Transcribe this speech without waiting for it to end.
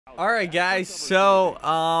Alright guys, so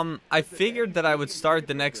I figured that I would start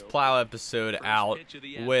the next Plow episode out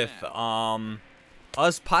with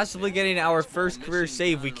us possibly getting our first career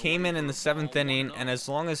save. We came in the 7th inning, and as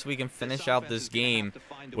long as we can finish out this game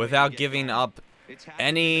without giving up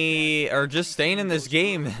any, or just staying in this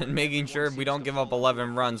game and making sure we don't give up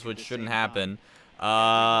 11 runs, which shouldn't happen,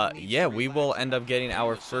 yeah, we will end up getting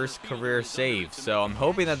our first career save. So I'm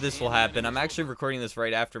hoping that this will happen. I'm actually recording this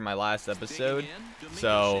right after my last episode,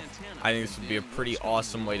 so I think this would be a pretty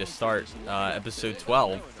awesome way to start episode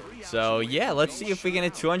 12. So yeah, let's see if we can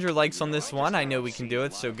hit 200 likes on this one. I know we can do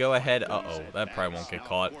it, so go ahead. Uh-oh, that probably won't get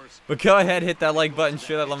caught. But go ahead, hit that like button,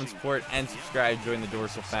 show that love and support, and subscribe, join the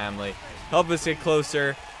Dorsal family. Help us get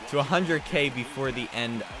closer to 100K before the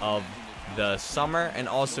end of the summer, and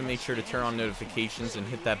also make sure to turn on notifications and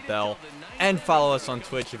hit that bell, and follow us on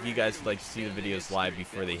Twitch if you guys would like to see the videos live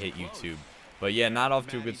before they hit YouTube. But yeah, not off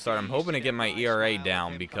to a good start. I'm hoping to get my ERA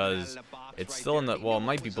down because it's still in the, well, it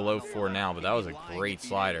might be below 4 now, but that was a great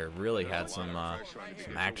slider. Really had some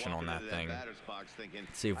action on that thing. Let's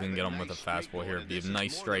see if we can get him with a fastball here. It'd be a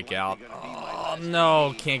nice strikeout. Oh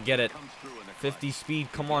no, can't get it. 50 speed,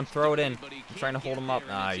 come on, throw it in. I'm trying to hold him up.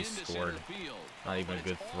 Ah, he scored. Not even a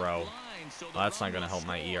good throw. Well, that's not going to help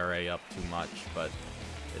my ERA up too much, but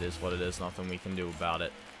it is what it is. Nothing we can do about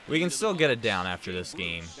it. We can still get it down after this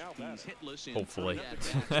game, hopefully.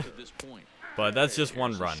 But that's just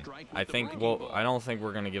one run. I think, well, I don't think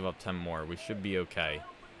we're going to give up 10 more. We should be okay.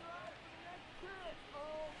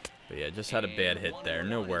 But yeah, just had a bad hit there.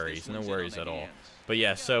 No worries at all. But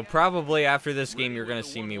yeah, so probably after this game, you're going to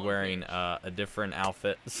see me wearing a different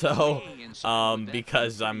outfit. So,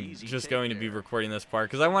 because I'm just going to be recording this part.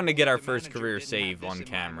 Because I wanted to get our first career save on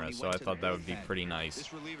camera. So I thought that would be pretty nice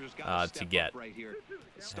to get.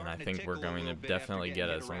 And I think we're going to definitely get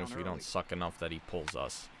it as long as we don't suck enough that he pulls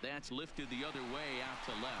us. No, I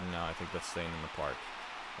think that's staying in the park.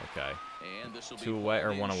 Okay. 2 away,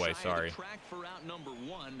 or 1 away, sorry.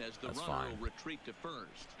 That's fine.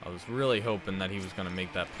 I was really hoping that he was going to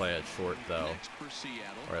make that play at short, though.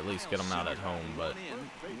 Or at least get him out at home, but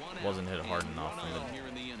wasn't hit hard enough. And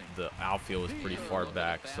the outfield was pretty far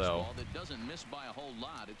back, so.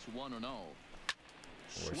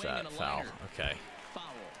 Where's that? Foul. Okay.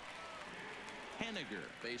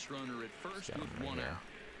 Let's get him right here.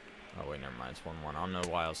 Oh, wait, never mind. It's 1-1. I don't know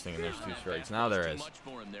why I was thinking there's 2 strikes. Now there is.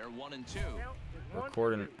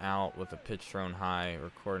 Recording out with a pitch thrown high.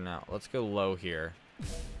 Recording out. Let's go low here.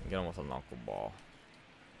 Get him with a knuckleball.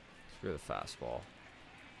 Screw the fastball.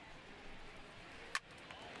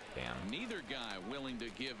 Damn. Neither guy willing to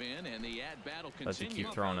give in, and the at-battle continues. Let you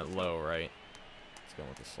keep throwing it low, right? Let's go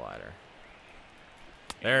with the slider.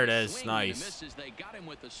 There it is. Nice.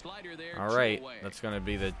 All right. That's going to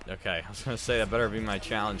be the... Okay. I was going to say that better be my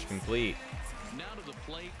challenge complete.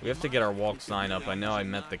 We have to get our walk sign up. I know I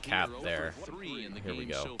met the cap there. Here we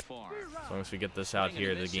go. As long as we get this out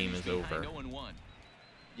here, the game is over.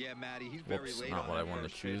 Whoops. Not what I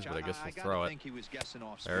wanted to choose, but I guess we'll throw it.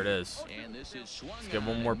 There it is. Let's get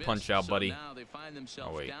one more punch out, buddy.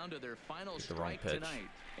 Oh, wait. Get the wrong pitch.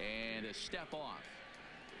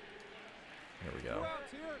 Here we go.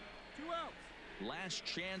 Last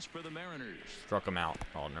chance for the Mariners. Struck him out.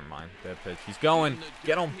 Oh, never mind. Bad pitch. He's going.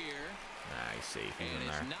 Get him. Nah, he's safe. He's in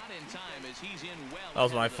there. That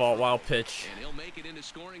was my fault. Wild pitch.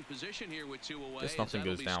 Guess nothing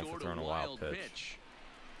goes down for throwing a wild pitch.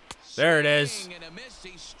 There it is.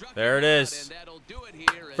 There it is.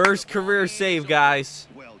 First career save, guys.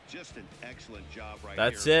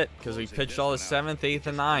 That's it, because we pitched all the 7th, 8th,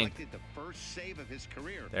 and 9th.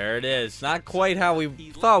 There it is. Not quite how we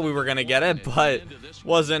thought we were going to get it, but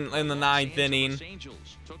wasn't in the 9th inning.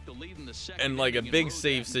 And like a big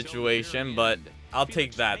save situation, but I'll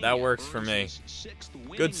take that. That works for me.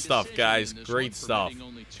 Good stuff, guys. Great stuff.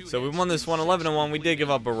 So we won this one 11-1. We did give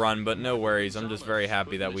up a run, but no worries. I'm just very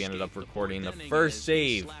happy that we ended up recording the first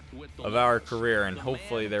save of our career, and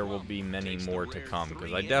hopefully there will be many more to come,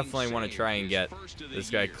 because I definitely want to try and get this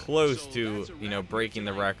guy close to, you know, breaking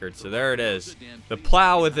the record. So there it is. The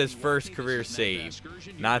Plow with his first career save.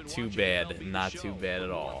 Not too bad. Not too bad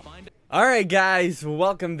at all. Alright guys,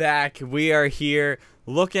 welcome back. We are here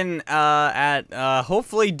looking at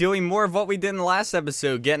hopefully doing more of what we did in the last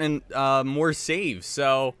episode, getting more saves.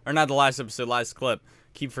 So, or not the last episode, last clip.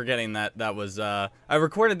 Keep forgetting that that was, I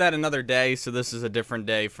recorded that another day, so this is a different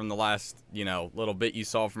day from the last, you know, little bit you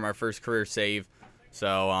saw from our first career save.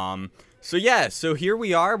 So, so yeah, so here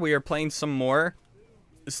we are playing some more.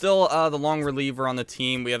 Still the long reliever on the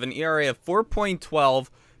team. We have an ERA of 4.12.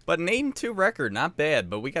 But an 8-2 record, not bad,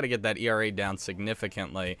 but we got to get that ERA down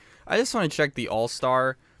significantly. I just want to check the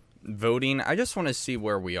All-Star voting. I just want to see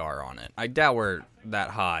where we are on it. I doubt we're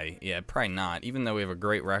that high. Yeah, probably not. Even though we have a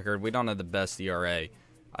great record, we don't have the best ERA.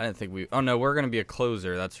 I didn't think we... Oh, no, we're going to be a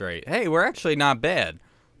closer. That's right. Hey, we're actually not bad.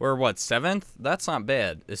 We're, what, 7th? That's not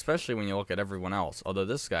bad, especially when you look at everyone else. Although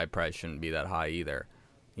this guy probably shouldn't be that high either.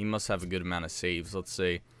 He must have a good amount of saves. Let's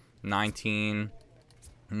see. 19.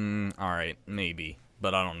 Alright, maybe.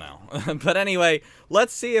 But I don't know. But anyway,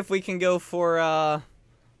 let's see if we can go for, I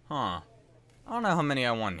don't know how many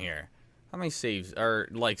I won here. How many saves or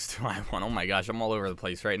likes do I want? Oh my gosh, I'm all over the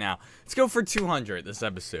place right now. Let's go for 200 this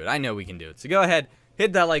episode. I know we can do it. So go ahead,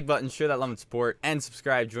 hit that like button, show that love and support, and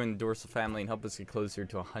subscribe. Join the Dorsal family and help us get closer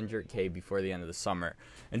to 100K before the end of the summer.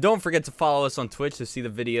 And don't forget to follow us on Twitch to see the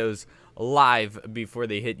videos live before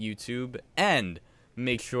they hit YouTube. And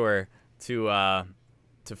make sure to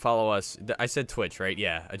follow us. I said Twitch, right?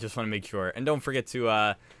 Yeah, I just want to make sure. And don't forget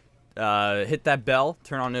to hit that bell,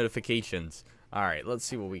 turn on notifications. All right, let's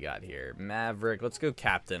see what we got here. Maverick, let's go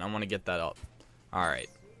captain. I want to get that up. All right,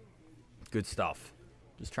 good stuff.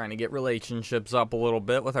 Just trying to get relationships up a little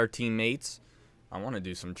bit with our teammates. I want to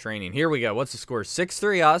do some training. Here we go. What's the score?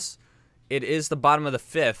 6-3 us. It is the bottom of the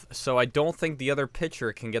 5th, so I don't think the other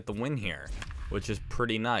pitcher can get the win here, which is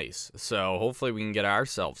pretty nice. So hopefully we can get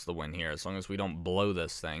ourselves the win here as long as we don't blow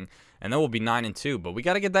this thing. And then we'll be 9-2, but we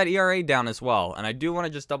got to get that ERA down as well. And I do want to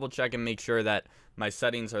just double check and make sure that my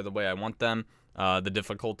settings are the way I want them. The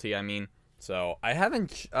difficulty, I mean. So I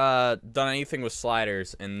haven't done anything with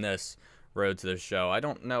sliders in this road to the show. I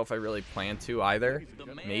don't know if I really plan to either.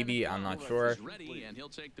 Maybe, I'm not sure.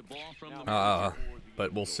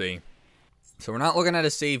 But we'll see. So we're not looking at a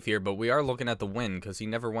save here, but we are looking at the win because he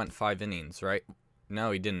never went 5 innings, right?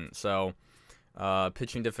 No, he didn't. So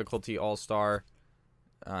pitching difficulty all-star.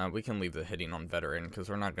 We can leave the hitting on veteran because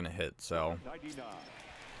we're not going to hit. So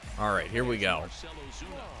all right, here we go. Let's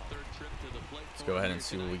go ahead and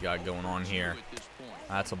see what we got going on here.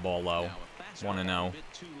 That's a ball low. 1-0.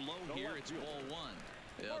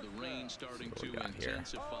 The rain starting to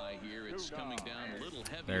intensify here. It's coming down a little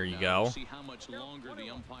heavy. There you go.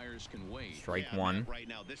 Strike one.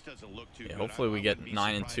 Yeah, hopefully we get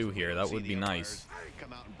 9-2 here. That would be nice.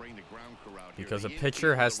 Because a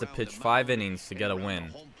pitcher has to pitch 5 innings to get a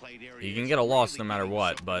win. You can get a loss no matter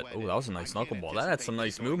what, but oh, that was a nice knuckleball. That had some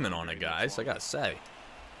nice movement on it, guys. I gotta say.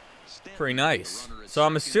 Pretty nice. So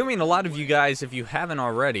I'm assuming a lot of you guys, if you haven't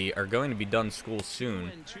already, are going to be done school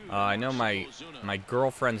soon. I know my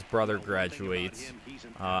girlfriend's brother graduates.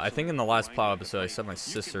 I think in the last Plow episode I said my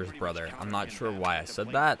sister's brother. I'm not sure why I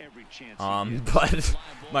said that. But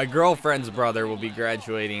my girlfriend's brother will be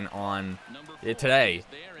graduating on today.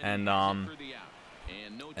 And I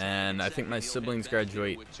think my siblings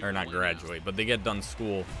graduate, or not graduate, but they get done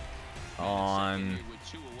school on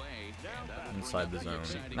inside the zone.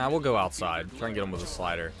 Now we'll go outside. Try and get them with a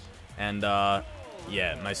slider. And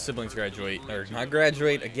yeah, my siblings graduate, or not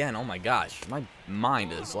graduate again. Oh my gosh, my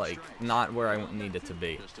mind is like not where I need it to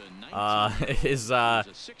be.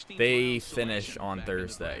 They finish on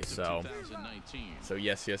Thursday. So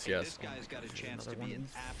yes.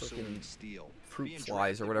 Fruit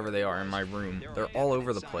flies or whatever they are in my room. They're all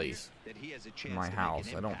over the place in my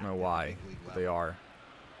house. I don't know why, but they are.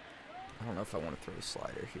 I don't know if I want to throw a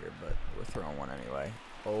slider here, but we're throwing one anyway.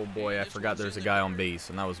 Oh boy, I forgot there's a guy on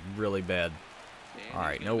base, and that was really bad. All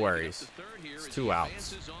right, no worries. It's 2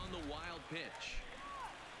 outs.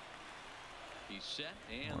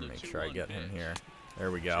 I want to make sure I get him here.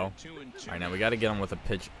 There we go. All right, now we got to get him with a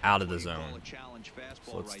pitch out of the zone.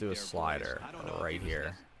 So let's do a slider right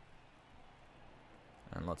here.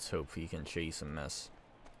 And let's hope he can chase and miss.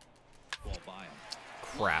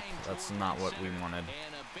 Crap, that's not what we wanted.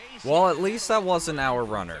 Well, at least that wasn't our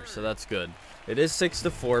runner, so that's good. It is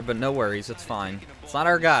 6-4, but no worries, it's fine. It's not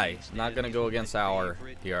our guy. It's not going to go against our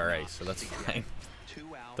ERA, so that's fine.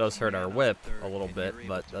 Does hurt our whip a little bit,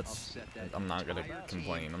 but that's... I'm not going to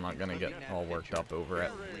complain. I'm not going to get all worked up over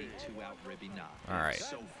it. Alright.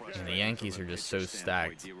 And the Yankees are just so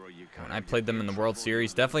stacked. When I played them in the World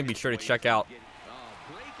Series, definitely be sure to check out...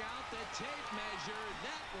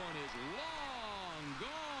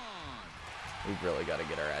 We've really got to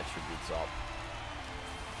get our attributes up.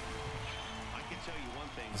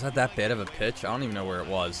 Was that bad of a pitch? I don't even know where it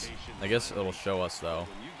was. I guess it'll show us, though.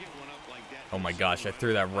 Oh my gosh, I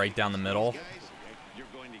threw that right down the middle.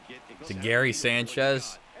 To Gary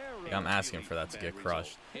Sanchez. Yeah, I'm asking for that to get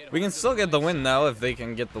crushed. We can still get the win, though, if they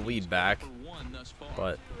can get the lead back.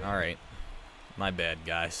 But, alright. My bad,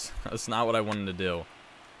 guys. That's not what I wanted to do.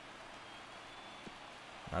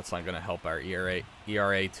 That's not going to help our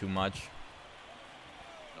ERA too much.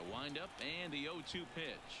 Wind up and the 0-2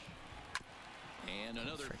 pitch. And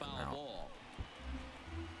another foul ball.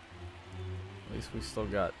 At least we still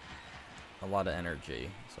got a lot of energy.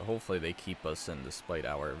 So hopefully they keep us in despite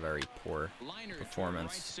our very poor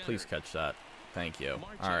performance. Please catch that. Thank you.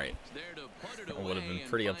 Alright. I would have been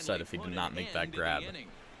pretty upset if he did not make that grab.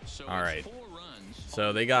 Alright.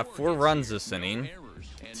 So they got 4 runs this inning.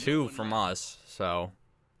 2 from us. So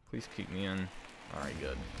please keep me in. Alright,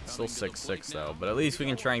 good. Still 6-6 though, but at least we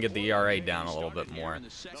can try and get the ERA down a little bit more.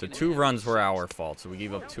 So 2 runs were our fault, so we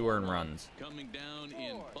gave up 2 earned runs.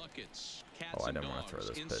 Oh, I didn't want to throw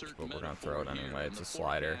this pitch, but we're going to throw it anyway. It's a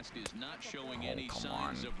slider. Oh, come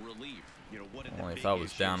on. Only if I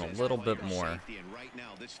was down a little bit more.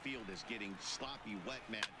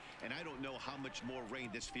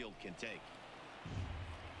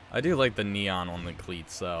 I do like the neon on the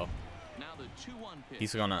cleats, though.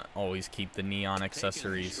 He's gonna always keep the neon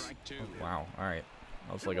accessories. Oh, wow, alright.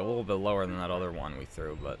 That was like a little bit lower than that other one we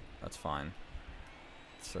threw, but that's fine.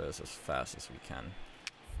 Let's throw this as fast as we can.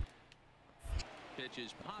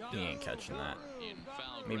 He ain't catching that.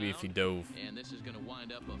 Maybe if he dove.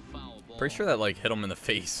 Pretty sure that like hit him in the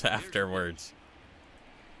face afterwards.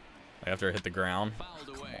 Like after it hit the ground. Oh,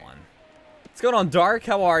 come on. What's going on, Dark?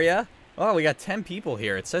 How are ya? Oh, we got 10 people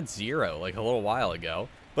here. It said 0 like a little while ago.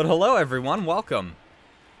 But hello, everyone. Welcome.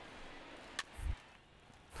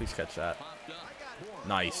 Please catch that.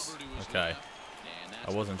 Nice. Okay.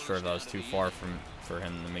 I wasn't sure if that was too far for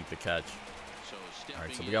him to make the catch.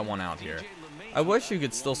 Alright, so we got 1 out here. I wish you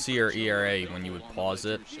could still see your ERA when you would pause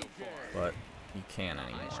it, but you can't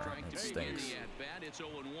anymore. It stinks.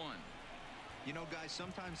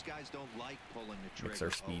 Mix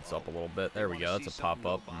our speeds up a little bit. There we go. That's a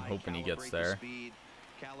pop-up. I'm hoping he gets there.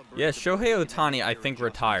 Yeah, Shohei Ohtani, I think,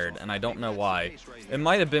 retired, and I don't know why. It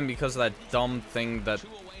might have been because of that dumb thing that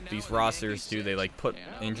these rosters do. They, like, put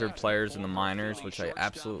injured players in the minors, which I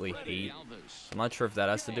absolutely hate. I'm not sure if that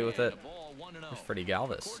has to do with it. There's Freddie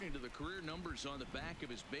Galvis. According to the career numbers on the back of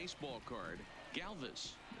his baseball card,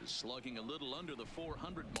 Galvis is slugging a little under the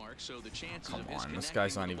 400 mark, so the chances of his this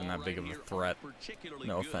guy's not even that big of a threat.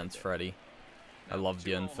 No offense, Freddie. I love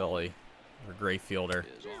you in Philly. You're a great fielder.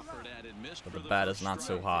 But the bat is not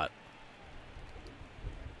so hot.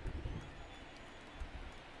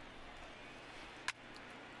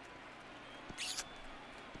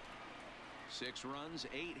 Six runs,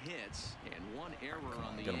 8 hits, and 1 error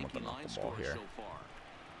on the Yankee line score so far.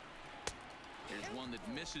 Here's one that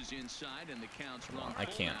misses inside, and the count's run. I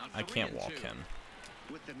can't walk him.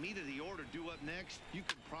 With the meat of the order due up next, you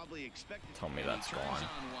could probably expect. Tell me that's gone.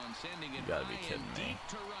 You gotta be kidding me.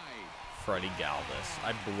 Freddie Galvis.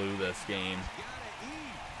 I blew this game.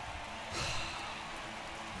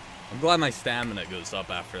 I'm glad my stamina goes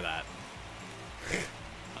up after that.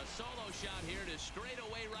 A solo shot here to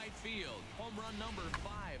straightaway right field. Home run number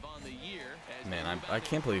 5 on the year. Man, I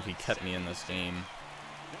can't believe he kept me in this game.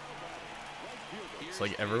 It's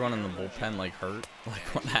like everyone in the bullpen like hurt.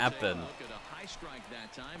 Like what happened?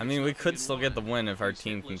 I mean, we could still get the win if our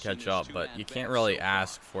team can catch up, but you can't really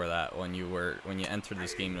ask for that when you entered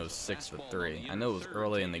this game. It was 6-3. I know it was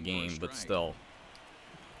early in the game, but still,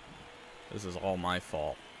 this is all my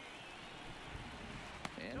fault.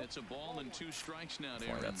 And it's a ball and 2 strikes now.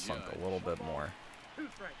 Boy, that sunk a little bit more.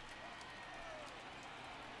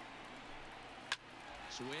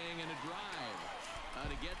 Swing and a drive.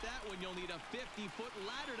 To get that one, you'll need a 50-foot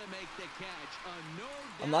ladder to make the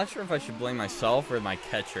catch. I'm not sure if I should blame myself or my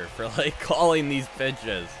catcher for like calling these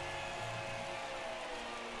pitches.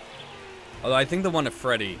 Although I think the one to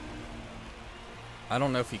Freddie, I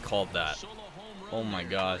don't know if he called that. Oh my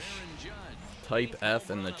gosh. Type F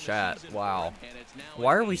in the chat. Wow.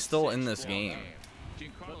 Why are we still in this game?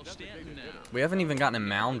 We haven't even gotten a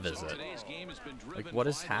mound visit. Like, what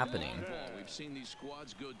is happening? We've seen these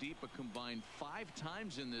squads go deep a combined 5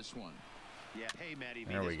 times in this one. Yeah, hey, Matty,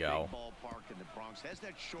 there we go. Ballpark in the Bronx has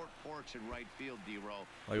that short porch in right field, D-Row.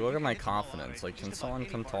 Like, look at my confidence. Like, can someone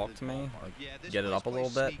come talk to me? Like, get it up a little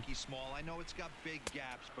bit?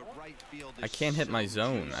 I can't hit my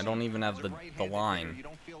zone. I don't even have the line. You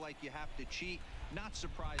don't feel like you have to cheat. Not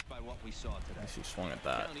surprised by what we saw today. He swung at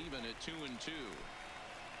that.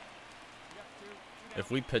 If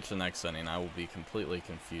we pitch the next inning, I will be completely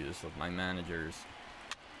confused with my manager's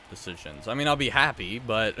decisions. I mean, I'll be happy,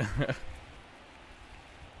 but at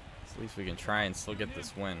least we can try and still get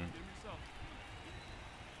this win.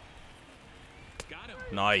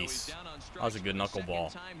 Nice. That was a good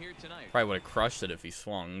knuckleball. Probably would have crushed it if he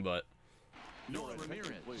swung, but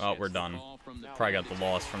oh, we're done. Probably got the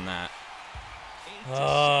loss from that.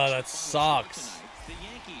 Oh, that sucks.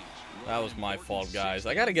 That was my fault, guys.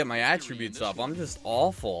 I gotta get my attributes up. I'm just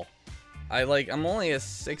awful. I'm only a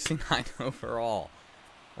 69 overall.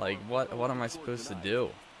 Like, what am I supposed to do?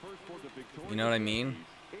 You know what I mean?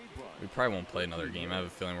 We probably won't play another game. I have a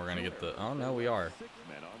feeling we're going to get the... Oh, no, we are.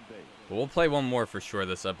 But we'll play one more for sure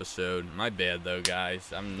this episode. My bad, though,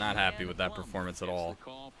 guys. I'm not happy with that performance at all.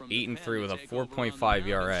 8-3 with a 4.5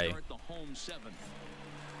 ERA.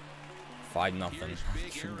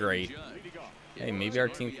 5-0. Great. Hey, maybe our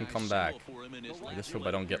team can come back. I just hope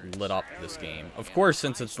I don't get lit up this game. Of course,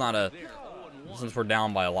 since it's not a... Since we're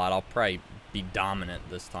down by a lot, I'll probably be dominant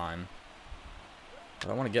this time. But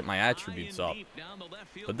I want to get my attributes up.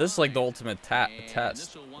 But this is like the ultimate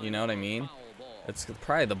test. You know what I mean? It's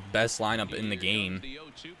probably the best lineup in the game.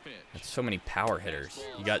 It's so many power hitters.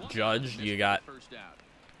 You got Judge. You got...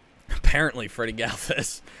 Apparently, Freddie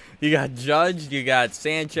Galvis. You got Judge. You got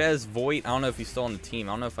Sanchez. Voit. I don't know if he's still on the team.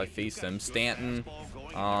 I don't know if I faced him. Stanton.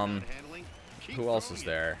 Who else is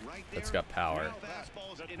there that's got power?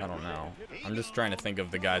 I don't know. I'm just trying to think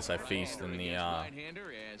of the guys I faced in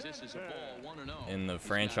the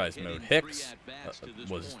franchise mode. Hicks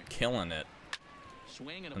was killing it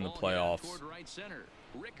in the playoffs.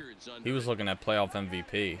 He was looking at playoff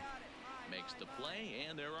MVP.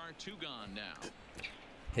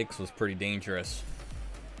 Hicks was pretty dangerous.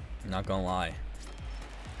 Not gonna lie.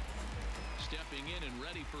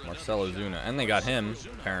 Marcell Ozuna. And they got him,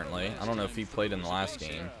 apparently. I don't know if he played in the last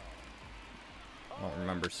game. I don't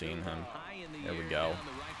remember seeing him. There we go.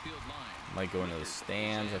 Might go into the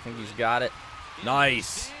stands. I think he's got it.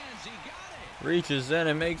 Nice. Reaches in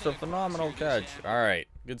and makes a phenomenal catch. All right.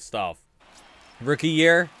 Good stuff. Rookie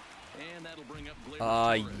year?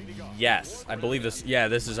 Yes. I believe this. Yeah,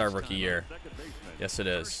 this is our rookie year. Yes, it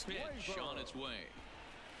is.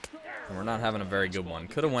 And we're not having a very good one.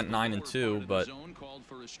 Could have went 9-2, but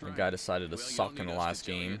the guy decided to suck in the last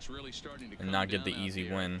game and not get the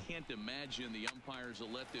easy win.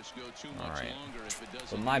 Alright.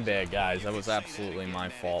 But my bad, guys. That was absolutely my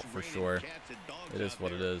fault for sure. It is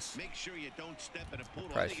what it is.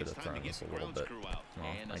 Probably should have thrown this a little bit. Well,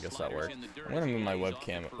 I guess that worked. I'm going to move my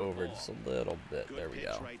webcam over just a little bit. There we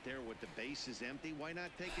go. Let's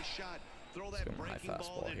go with my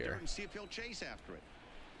fastball here.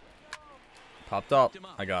 Popped up.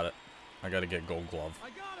 I got it. I got to get Gold Glove.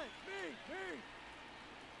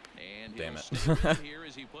 Damn it.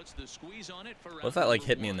 What if that like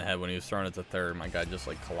hit me in the head when he was throwing it to third? My guy just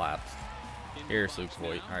like collapsed. Here's Luke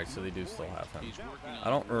Voit. Alright, so they do still have him. I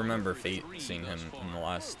don't remember seeing him in the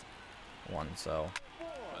last one, so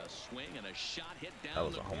that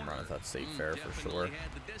was a home run if that's safe fair for sure.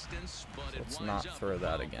 So let's not throw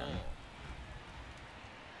that again.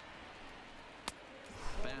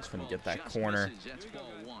 Just gonna get that corner.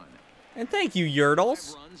 And thank you,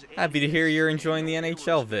 Yertles. Happy to hear you're enjoying the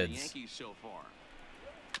NHL vids.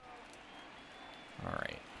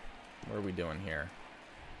 Alright. What are we doing here?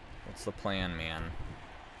 What's the plan, man?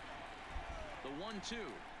 The 1-2.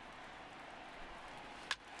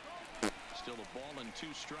 Still a ball and 2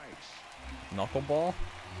 strikes. Knuckleball?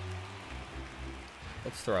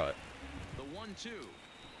 Let's throw it. The 1-2.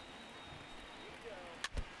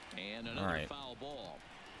 And another foul ball.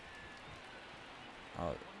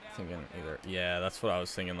 Thinking either, yeah, that's what I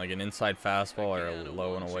was thinking, like an inside fastball or a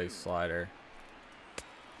low and away slider.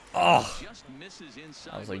 Oh,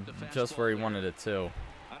 I was like just where he wanted it too.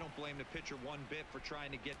 I don't blame the pitcher one bit for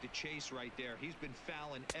trying to get the chase right there. He's been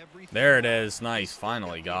fouling everything. There it is, nice,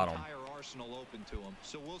 finally got him.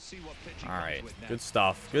 All right, good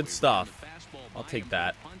stuff, good stuff. I'll take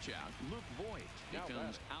that. I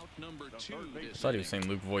thought he was saying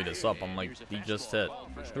Luke Voit is up. I'm like, he just hit.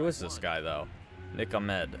 Who is this guy though? Nick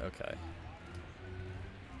Ahmed, okay.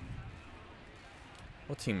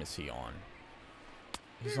 What team is he on?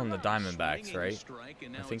 He's on the Diamondbacks, right?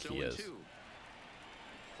 I think he is.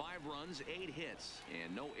 5 runs, 8 hits,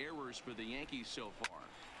 and no errors for the Yankees so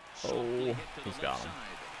far. Oh, he's got him.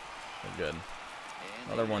 We're good.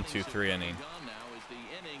 Another 1-2-3 inning.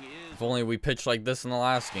 If only we pitched like this in the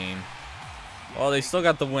last game. Well, they still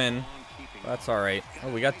got the win. That's all right.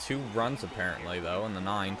 Oh, we got 2 runs apparently though in the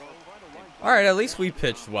 9th. Alright, at least we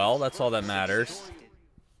pitched well. That's all that matters.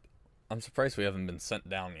 I'm surprised we haven't been sent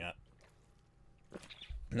down yet.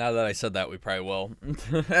 Now that I said that, we probably will.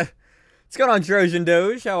 What's going on, Trojan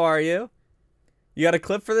Doge? How are you? You got a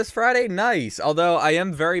clip for this Friday? Nice. Although, I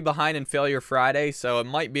am very behind in Failure Friday, so it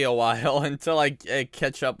might be a while until I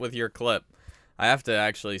catch up with your clip. I have to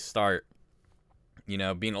actually start, you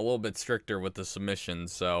know, being a little bit stricter with the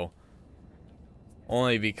submissions, so...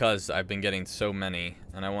 Only because I've been getting so many,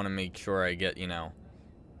 and I want to make sure I get, you know,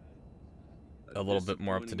 a little bit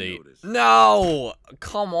more up to date. No!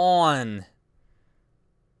 Come on!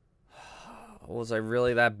 Was I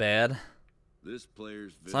really that bad?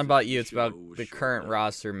 It's not about you, it's about the current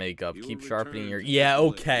roster makeup. Keep sharpening your... Yeah,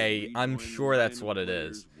 okay. I'm sure that's what it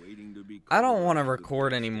is. I don't want to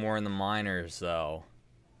record anymore in the minors, though.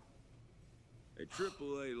 A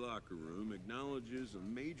AAA locker room acknowledges a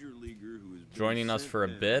major leaguer who is joining us for a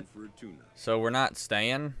bit. So we're not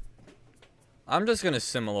staying. I'm just going to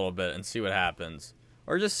sim a little bit and see what happens.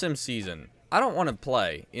 Or just sim season. I don't want to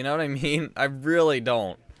play. You know what I mean? I really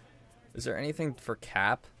don't. Is there anything for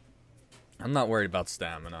cap? I'm not worried about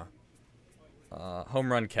stamina.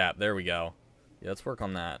 Home run cap. There we go. Yeah, let's work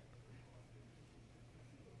on that.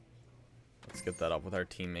 Let's get that up with our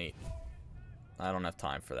teammate. I don't have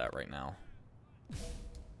time for that right now.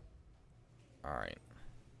 Alright.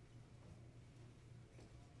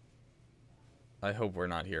 I hope we're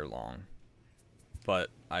not here long. But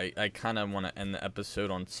I kind of want to end the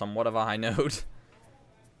episode on somewhat of a high note.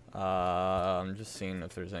 I'm just seeing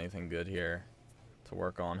if there's anything good here to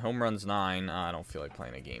work on. Home runs 9. I don't feel like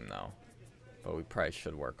playing a game though. But we probably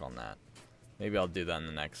should work on that. Maybe I'll do that in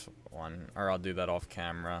the next one. Or I'll do that off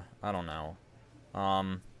camera. I don't know.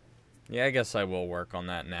 Yeah, I guess I will work on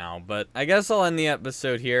that now. But I guess I'll end the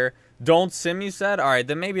episode here. Don't sim, you said? Alright,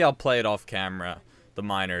 then maybe I'll play it off camera. The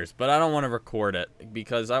minors. But I don't want to record it.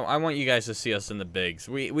 Because I want you guys to see us in the bigs.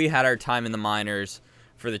 We had our time in the minors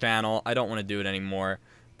for the channel. I don't want to do it anymore.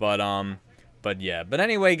 But yeah. But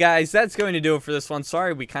anyway, guys, that's going to do it for this one.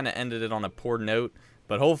 Sorry we kind of ended it on a poor note.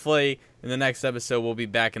 But hopefully, in the next episode, we'll be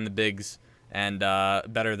back in the bigs. And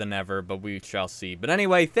better than ever, but we shall see. But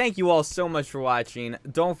anyway, thank you all so much for watching.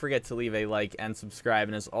 Don't forget to leave a like and subscribe.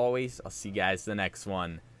 And as always, I'll see you guys in the next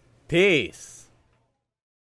one. Peace.